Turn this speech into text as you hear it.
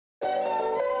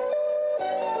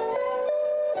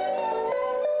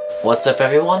What's up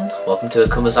everyone? Welcome to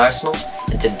Akuma's Arsenal,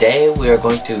 and today we are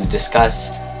going to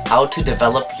discuss how to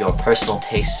develop your personal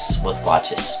tastes with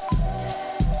watches.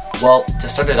 Well, to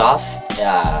start it off,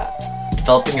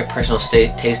 developing your personal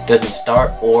taste doesn't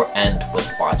start or end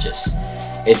with watches.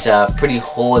 It's a pretty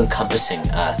whole-encompassing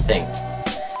thing.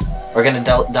 We're going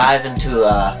to dive into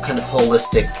a kind of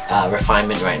holistic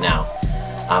refinement right now.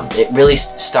 It really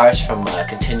starts from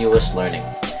continuous learning.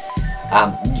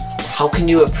 How can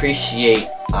you appreciate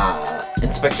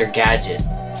Inspector Gadget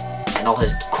and all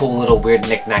his cool little weird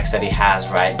knickknacks that he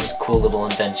has, right? His cool little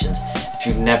inventions if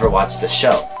you've never watched the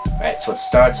show, right? So it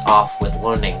starts off with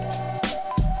learning.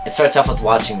 It starts off with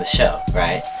watching the show,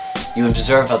 right? You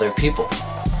observe other people.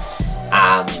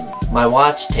 My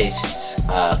watch tastes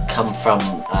come from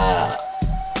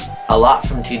a lot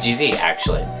from TGV,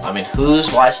 actually. I mean,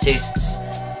 whose watch tastes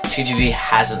TGV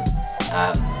hasn't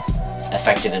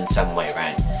affected in some way,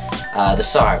 right? The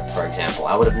SARB, for example.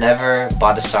 I would have never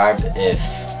bought a SARB if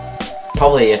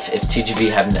TGV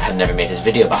had never made his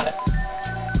video about it,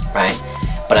 right?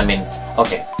 But I mean,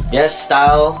 okay, yes,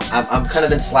 style, I'm kind of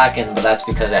been slacking, but that's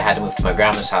because I had to move to my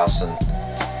grandma's house, and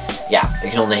yeah, you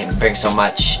can only bring so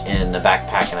much in a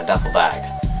backpack and a duffel bag.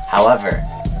 However,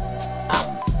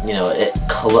 you know,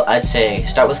 I'd say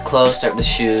start with clothes, start with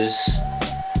shoes.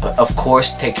 Of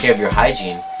course, take care of your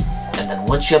hygiene, and then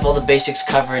once you have all the basics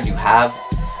covered, you have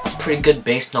a pretty good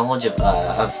base knowledge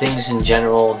of things in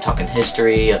general. I'm talking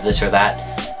history of this or that.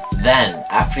 Then,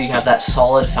 after you have that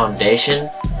solid foundation,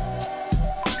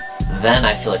 then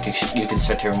I feel like you can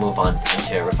start to move on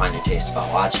into refine your taste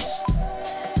about watches.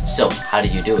 So, how do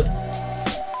you do it?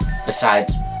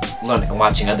 Besides learning and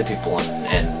watching other people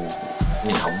and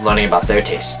you know, learning about their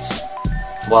tastes.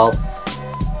 Well,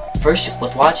 first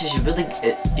with watches, you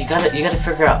gotta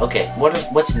figure out, okay,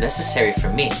 what's necessary for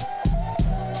me?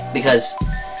 Because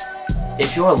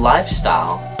if your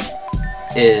lifestyle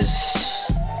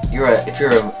is if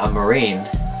you're a Marine,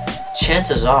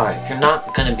 chances are you're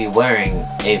not gonna be wearing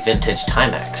a vintage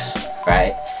Timex,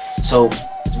 right? So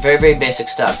very, very basic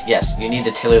stuff. Yes, you need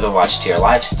to tailor the watch to your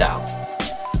lifestyle,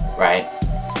 right?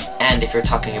 And if you're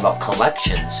talking about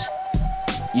collections,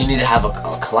 you need to have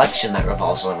a collection that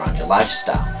revolves around your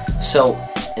lifestyle. So,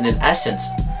 in essence,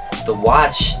 the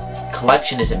watch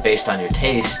collection isn't based on your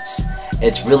tastes,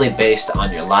 it's really based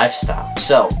on your lifestyle.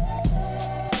 So,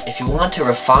 if you want to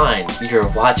refine your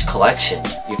watch collection,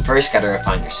 you first gotta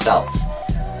refine yourself.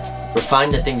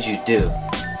 Refine the things you do,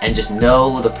 and just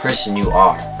know the person you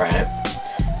are, right?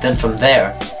 Then from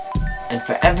there, and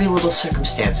for every little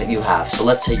circumstance that you have, so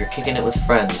let's say you're kicking it with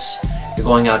friends, you're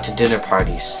going out to dinner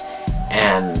parties,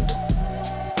 and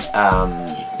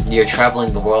you're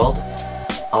traveling the world.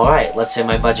 Alright, let's say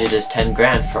my budget is 10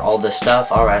 grand for all this stuff.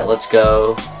 Alright, let's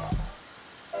go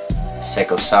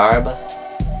Seiko SARB,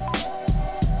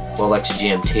 Rolex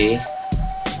GMT,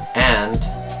 and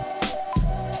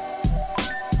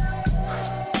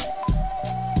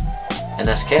an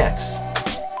SKX.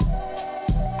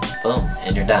 Boom,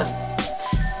 and you're done.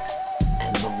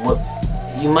 And what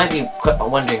you might be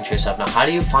wondering to yourself now, how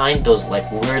do you find those like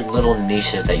weird little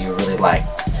niches that you really like?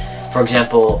 For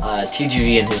example,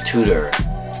 TGV and his Tudor,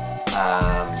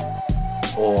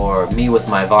 or me with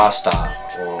my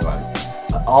Vostok, or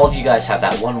all of you guys have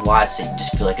that one watch that you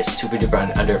just feel like is super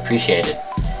duper underappreciated.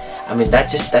 I mean, that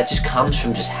just comes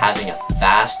from just having a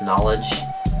vast knowledge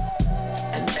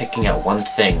and picking out one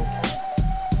thing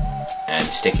and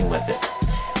sticking with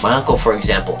it. My uncle, for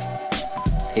example,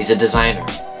 he's a designer.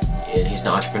 He's an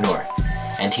entrepreneur,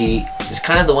 and he is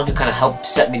kind of the one who kind of helped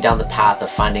set me down the path of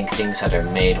finding things that are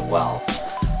made well,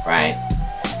 right?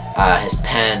 His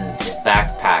pen, his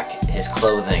backpack, his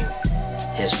clothing,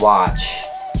 his watch.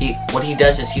 What he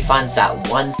does is he finds that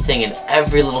one thing in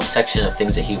every little section of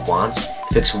things that he wants.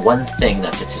 He picks one thing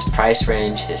that fits his price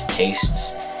range, his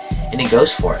tastes, and he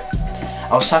goes for it.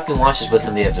 I was talking watches with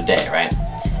him the other day, right?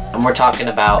 And we're talking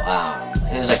about,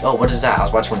 he was like, oh, what is that? I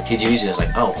was watching one of the TGVs, and he was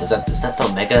like, oh, is that the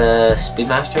Omega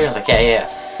Speedmaster? I was like, yeah.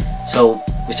 So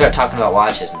we started talking about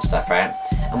watches and stuff, right?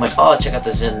 I'm like, oh, check out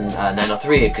the Zen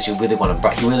 903 because he really wants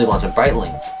a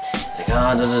Breitling. He's like,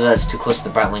 oh, no, it's too close to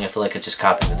the Breitling. I feel like it's just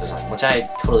copying the design, which I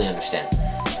totally understand.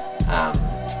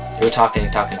 We were talking,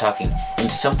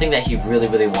 and something that he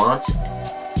really wants.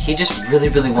 He just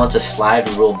really wants a slide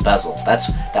rule bezel. That's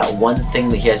that one thing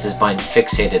that he has his mind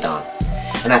fixated on.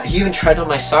 And he even tried on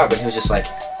my SARB, but he was just like,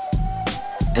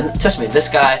 and trust me, this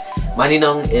guy,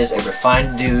 Maninong, is a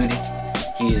refined dude.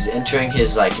 He's entering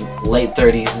his like late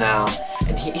 30s now,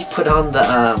 and he put on the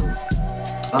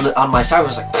on my SARB. I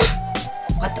was like,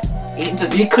 what the?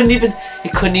 He couldn't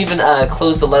even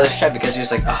close the leather strap because he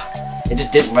was like, it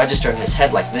just didn't register in his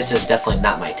head like this is definitely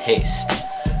not my taste,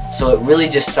 So it really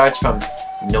just starts from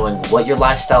knowing what your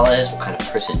lifestyle is, what kind of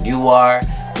person you are,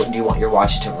 what do you want your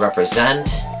watch to represent,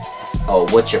 or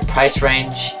what's your price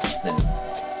range, then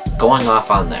going off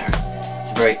on there.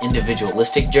 It's a very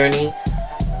individualistic journey.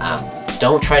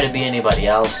 Don't try to be anybody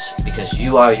else, because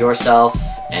you are yourself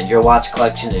and your watch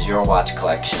collection is your watch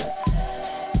collection.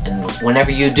 And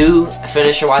whenever you do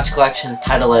finish your watch collection,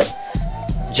 title it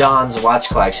John's Watch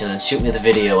Collection and shoot me the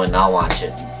video and I'll watch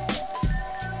it.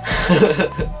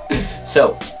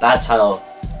 So that's how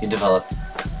you develop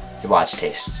your watch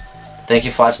tastes. Thank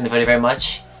you for watching the video very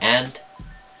much, and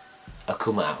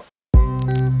Akuma out.